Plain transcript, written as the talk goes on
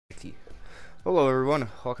Hello everyone,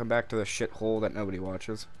 welcome back to the shithole that nobody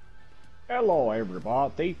watches. Hello,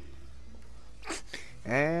 everybody.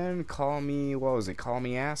 And call me, what was it? Call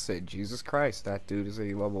me Acid. Jesus Christ, that dude is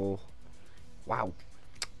a level... Wow.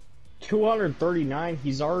 239.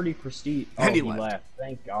 He's already prestige. Oh, And he he left. left.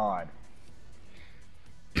 Thank God.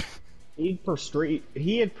 He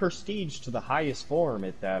had prestige to the highest form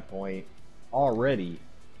at that point already.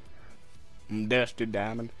 Dusted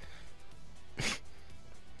Diamond.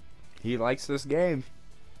 He likes this game.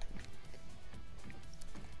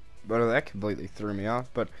 But that completely threw me off.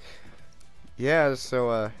 But yeah, so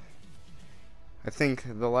I think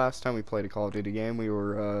the last time we played a Call of Duty game, we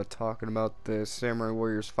were talking about the Samurai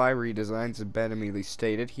Warriors 5 redesigns, and Ben immediately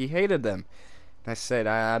stated he hated them. And I said,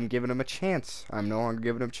 I'm giving them a chance. I'm no longer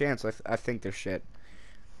giving them a chance. I think they're shit.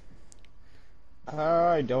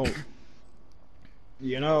 I don't.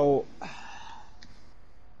 You know,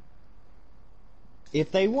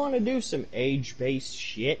 if they want to do some age-based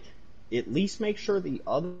shit, at least make sure the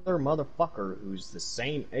other motherfucker who's the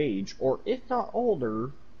same age, or if not older,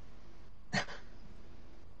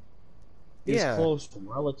 is close to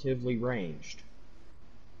relatively ranged.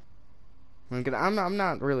 I'm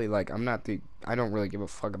not really like, I don't really give a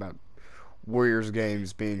fuck about Warriors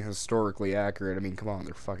games being historically accurate. I mean, come on,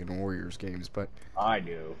 they're fucking Warriors games, but I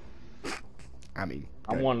do. I mean,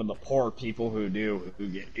 I'm one of the poor people who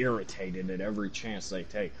get irritated at every chance they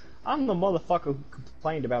take. I'm the motherfucker who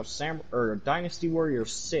complained about Dynasty Warrior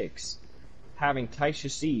 6 having Taisha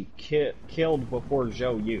C killed before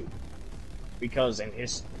Zhou Yu. Because in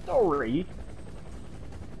his story,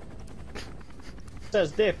 it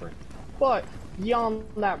says different. But beyond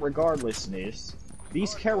that regardlessness,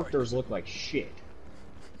 these characters look like shit.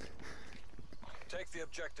 Take the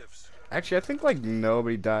objectives. Actually, I think like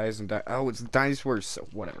nobody dies and oh, it's Dynasty Warriors, so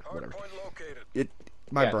whatever.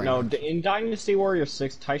 My brain. No, in Dynasty Warrior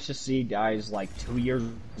 6, Taisha C dies like 2 years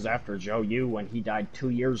after Zhou Yu when he died 2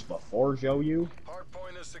 years before Zhou Yu.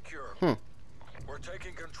 Hardpoint is secure. We're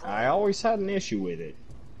taking control. I always had an issue with it.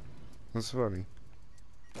 That's funny.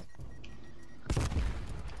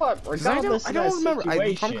 But regardless I don't remember.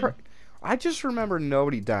 situation, I just remember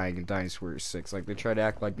nobody dying in Dynasty Warriors 6. Like they tried to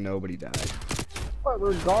act like nobody died. but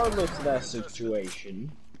regardless of that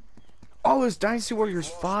situation, Oh, it's Dynasty Warriors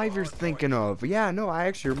 5 you're thinking of. Yeah, no, I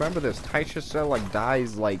actually remember this. Taisha Cell like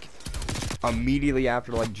dies like immediately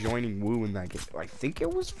after like joining Wu in that game. I think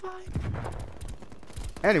it was 5.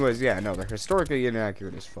 Anyways, yeah, no, they're historically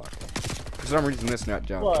inaccurate as fuck. For some reason, this nut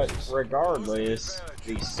job. but regardless,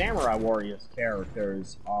 the Samurai Warriors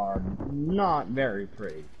characters are not very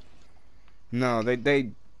pretty. No,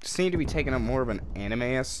 they seem to be taking up more of an anime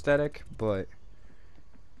aesthetic, but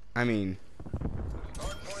I mean,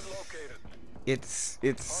 it's.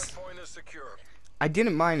 Hardpoint is secure. I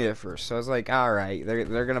didn't mind it at first, so I was like, all right,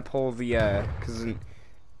 they're gonna pull the because I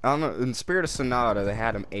don't know, in Spirit of Sonata they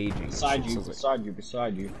had him aging. Beside you, so beside you,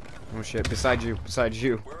 beside you. oh shit, beside you.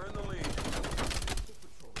 We're in the lead.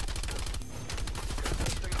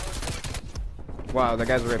 Wow, that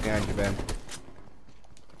guy's right behind you, Ben.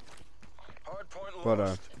 Hardpoint But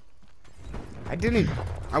lost.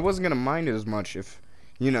 I wasn't gonna mind it as much if,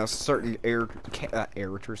 you know, certain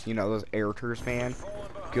aerators, you know, those aerators, man,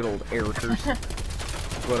 good old aerators.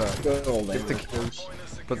 But Good old if the, amateurs.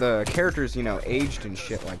 but the characters, you know, aged and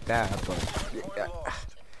shit like that. But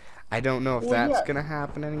I don't know if Well, that's yeah. gonna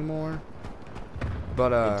happen anymore.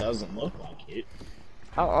 But It doesn't look like it.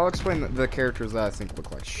 I'll explain the characters that I think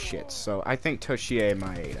look like shit. So I think Toshie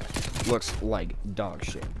Maeda looks like dog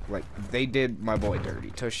shit. Like they did my boy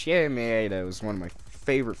dirty. Toshie Maeda is one of my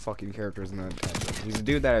favorite fucking characters in the entire game. He's a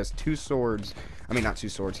dude that has 2 swords. I mean, not 2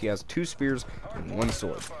 swords. He has 2 spears and 1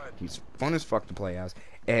 sword. He's fun as fuck to play as.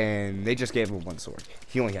 And they just gave him 1 sword.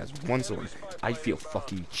 He only has 1 sword. I feel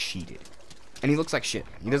fucking cheated. And he looks like shit.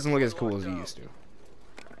 He doesn't look as cool as he used to.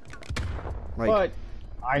 Like, But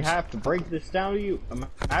I have to break this down to you.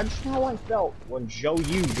 Imagine how I felt when Zhou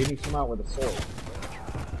Yu didn't come out with a sword.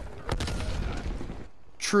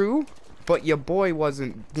 true, but your boy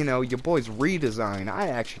wasn't, you know, your boy's redesign, I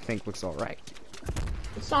actually think looks alright.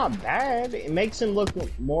 It's not bad. It makes him look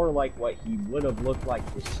more like what he would have looked like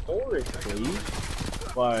historically,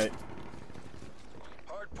 but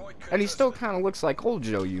And he still kind of looks like old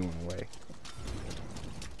Joe Yu in a way.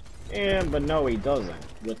 yeah, but no, he doesn't.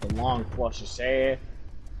 With the long luscious hair.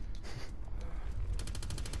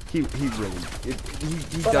 He really,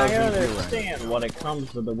 he But does I need to be right. understand when it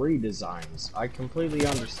comes to the redesigns. I completely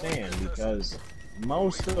understand because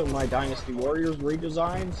most of my Dynasty Warriors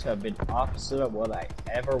redesigns have been opposite of what I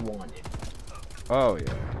ever wanted. Oh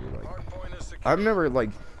yeah, dude, like, I'm never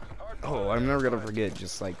gonna forget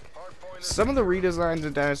just like Some of the redesigns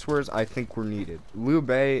of dinosaurs I think were needed. Liu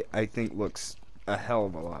Bei I think looks a hell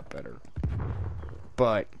of a lot better.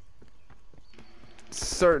 But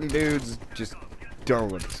certain dudes just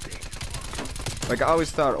don't look as good. Like I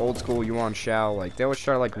always thought old school Yuan Shao, like they always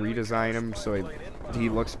try to like redesign him so he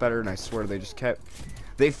looks better, and I swear they just kept.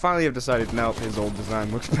 They finally have decided no, his old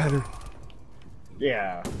design looks better.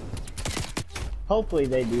 Yeah. Hopefully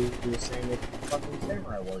they do the same with fucking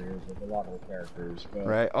Samurai Warriors with a lot of the characters. But...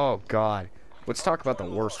 Right? Oh god. Let's talk about the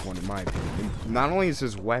worst one in my opinion. Not only is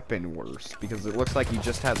his weapon worse, because it looks like he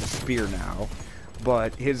just has a spear now,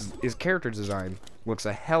 but his character design looks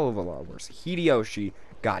a hell of a lot worse. Hideyoshi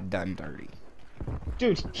got done dirty.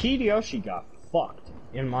 Dude, Hideyoshi got fucked,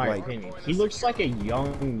 in my opinion. He looks like a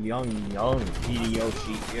young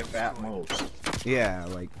Hideyoshi, if at most. Yeah,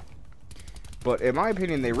 like... But in my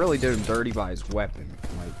opinion, they really did him dirty by his weapon.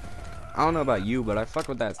 Like, I don't know about you, but I fuck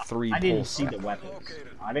with that 3 I didn't pulse see the weapons.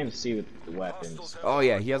 I didn't see the weapons. Oh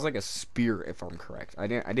yeah, he has like a spear, if I'm correct. I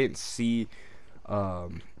didn't see. I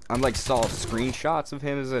like saw screenshots of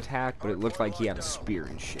him as an attack, but it looked like he had a spear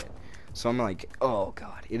and shit. So I'm like, oh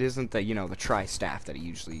god, it isn't the the tri-staff that he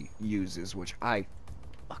usually uses, which I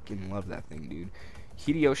fucking love that thing, dude.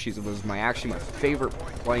 Hideyoshi was actually my favorite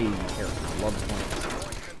playing character. I love playing.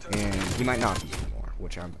 And he might not be anymore,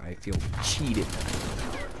 which I feel cheated.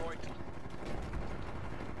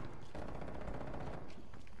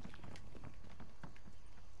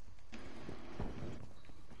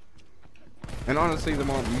 And honestly, the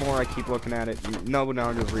more I keep looking at it,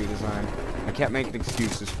 Nobunaga's redesign, I kept making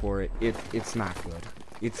excuses for it. It's not good.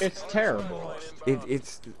 It's terrible.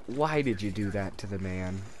 It's why did you do that to the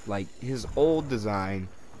man? Like his old design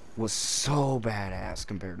was so badass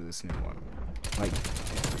compared to this new one. Like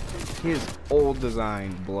his old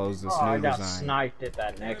design blows this new I got design. sniped at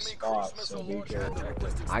that next spot, so be careful.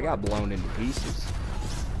 I got blown into pieces.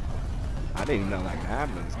 I didn't even know that could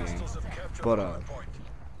happen in this game. But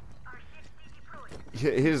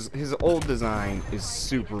his old design is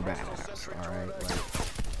super badass. All right,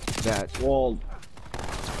 like that. Well,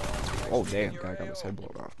 oh damn, guy got his head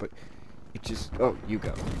blown off. But it just you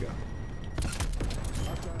go.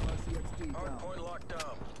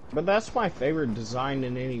 But that's my favorite design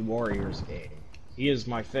in any Warriors game. He is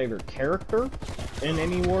my favorite character in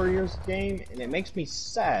any Warriors game, and it makes me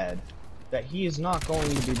sad that he is not going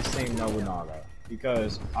to be the same Nobunaga.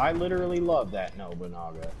 Because I literally love that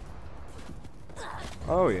Nobunaga.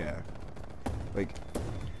 Oh yeah. Like,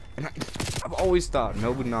 and I've always thought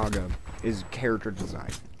Nobunaga is character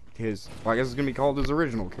design. Well, I guess it's gonna be called his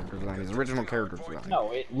original character design. His original character design.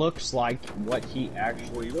 No, it looks like what he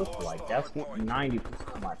actually looked like. That's 90%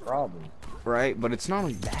 of my problem. Right, but it's not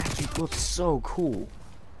only that. He looks so cool.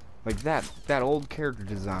 Like that old character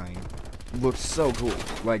design looks so cool.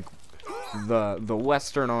 Like the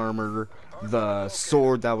Western armor, the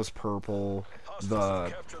sword that was purple,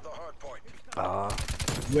 the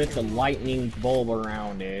with the lightning bulb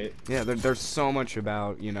around it. Yeah, there's so much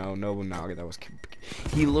about Nobunaga that was.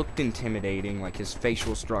 He looked intimidating, like his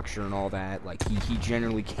facial structure and all that. Like he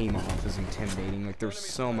generally came off as intimidating. Like there's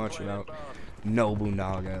so much about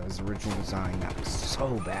Nobunaga's original design that was so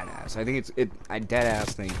badass. I think I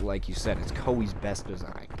deadass think, like you said, it's Koei's best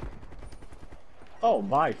design. Oh,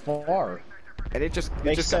 by far. And it just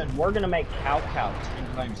said we're gonna make Cow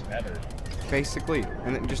 10 times better. Basically,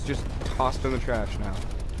 and it just tossed in the trash now.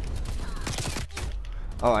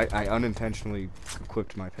 Oh, I unintentionally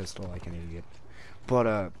equipped my pistol like an idiot.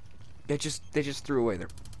 But they just threw away their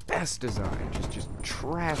best design, just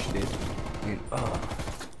trashed it, and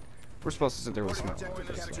we're supposed to sit there with smell.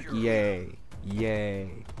 Like,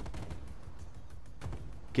 yay.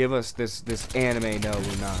 Give us this anime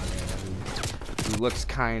Nobunaga who looks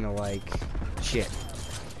kind of like shit.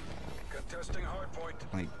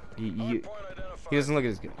 Like he doesn't look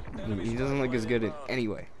as good. He doesn't look as good in any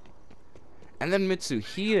way. And then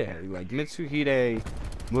Mitsuhide, like Mitsuhide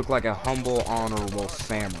looked like a humble, honorable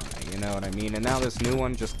samurai, you know what I mean? And now this new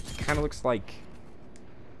one just kind of looks like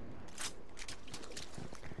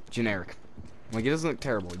generic. Like, it doesn't look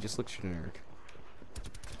terrible, it just looks generic.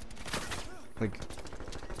 Like,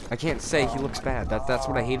 I can't say he looks bad. That's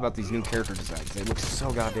what I hate about these new character designs. They look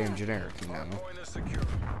so goddamn generic, you know?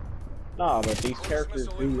 No, but these characters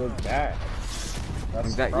do look bad.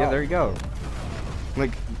 That's the yeah, there you go.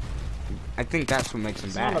 Like, I think that's what makes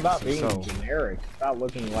them bad. It's not about being generic. It's about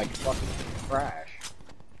looking like fucking trash.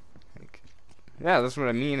 Like, yeah, that's what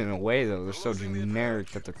I mean in a way, though. They're so generic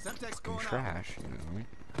that they're fucking trash, you know?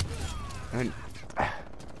 And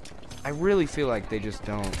I really feel like they just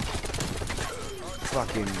don't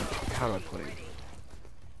fucking, how do I put it?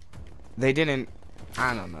 They didn't,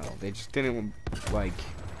 I don't know. They just didn't, like,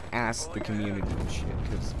 ask the community and shit,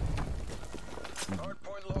 because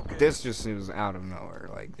Hardpoint located. this just seems out of nowhere.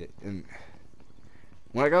 Like, and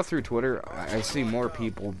when I go through Twitter, I see more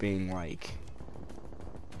people being like,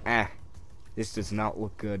 this does not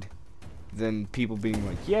look good, than people being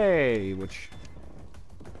like, yay, which,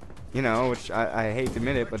 you know, which I hate to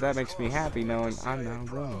admit it, but that makes me happy knowing I'm not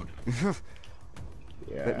alone.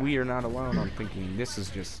 Yeah. That we are not alone on thinking this is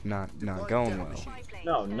just not going well.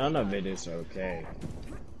 No, none of it is okay.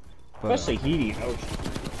 But, Especially Hideyoshi.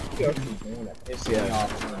 Hideyoshi's the one that pissed me Yeah.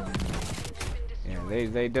 off. yeah,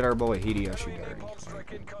 they did our boy Hideyoshi dirty. Cold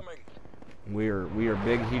strike incoming. We are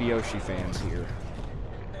big Hideyoshi fans here.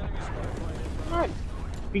 Enemy spy plane. Not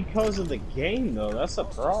because of the game, though. That's a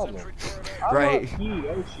problem. I Right. love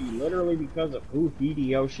Hideyoshi literally because of who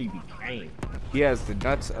Hideyoshi became. He has the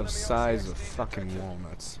nuts of size of fucking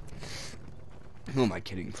walnuts. Who am I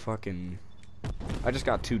kidding? Fucking, I just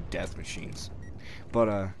got 2 death machines,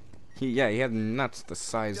 but he had nuts the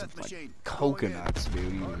size of like coconuts,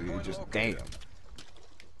 dude. You just damn.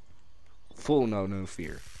 Full no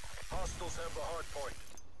fear. Hostiles have the hard point.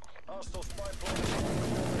 Hostile spy plane.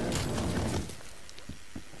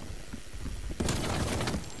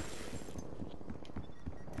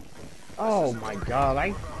 Oh my god,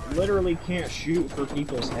 I literally can't shoot for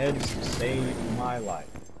people's heads to save my life.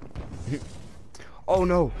 Oh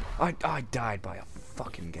no, I died by a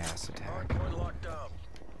fucking gas attack. Hardpoint locked down.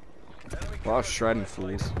 Enemy Well, I was shredding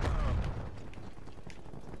fools.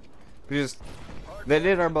 They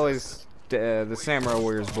did our boys, the Samurai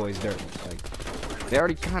Warriors boys dirty. Like, they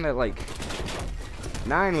already kind of like,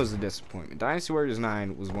 9 was a disappointment. Dynasty Warriors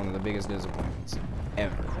 9 was one of the biggest disappointments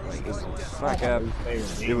ever. Like, it was a fuck up.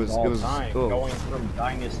 It was oh. Going from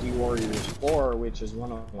Dynasty Warriors 4, which is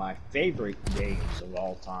one of my favorite games of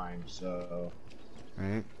all time, so...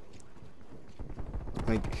 Right?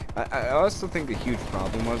 Like, I also think the huge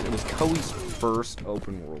problem was it was Koei's first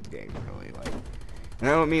open world game, really. Like, and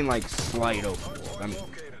I don't mean like slight open world. I mean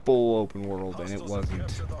full open world, and it wasn't.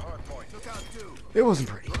 to the hard point. It wasn't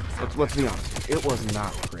pretty. Let's be honest. It was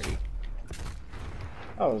not pretty.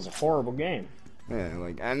 Oh, it was a horrible game. Yeah,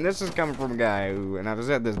 like, and this is coming from a guy who, and I've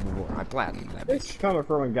said this before, I platinumed that This is bitch. coming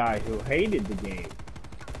from a guy who hated the game.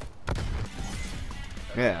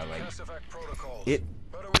 Yeah, like, Mass effect protocols. it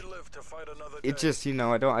Better we live to fight another it day. just, you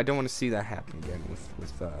know, I don't want to see that happen again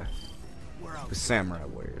with Samurai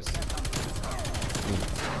Warriors.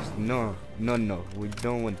 No, we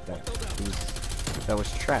don't want that. That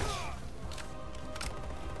was trash.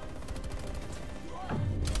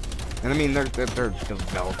 And I mean, they're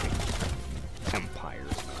developing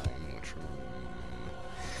empires now, which,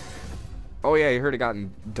 oh yeah, you heard it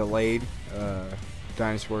gotten delayed.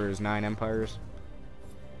 Dynasty Warriors 9 Empires.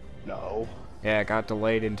 No. Yeah, it got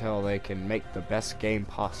delayed until they can make the best game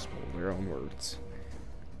possible. Their own words.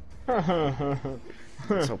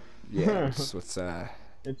 So yeah, it's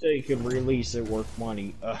Until you can release it worth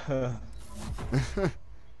money.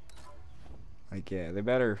 like, yeah, they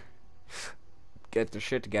better get their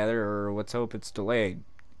shit together, or let's hope it's delayed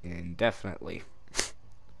indefinitely.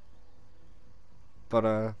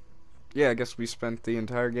 But yeah, I guess we spent the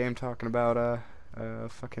entire game talking about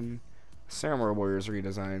fucking Samurai Warriors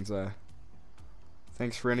redesigns.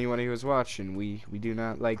 Thanks for anyone who was watching. We do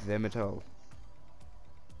not like them at all.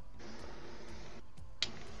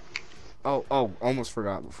 Oh, almost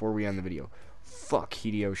forgot before we end the video. Fuck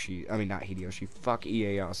Hideyoshi. I mean, not Hideyoshi. Fuck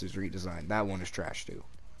Ieyasu's redesign. That one is trash too.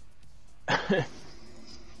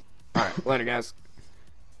 Alright, later guys.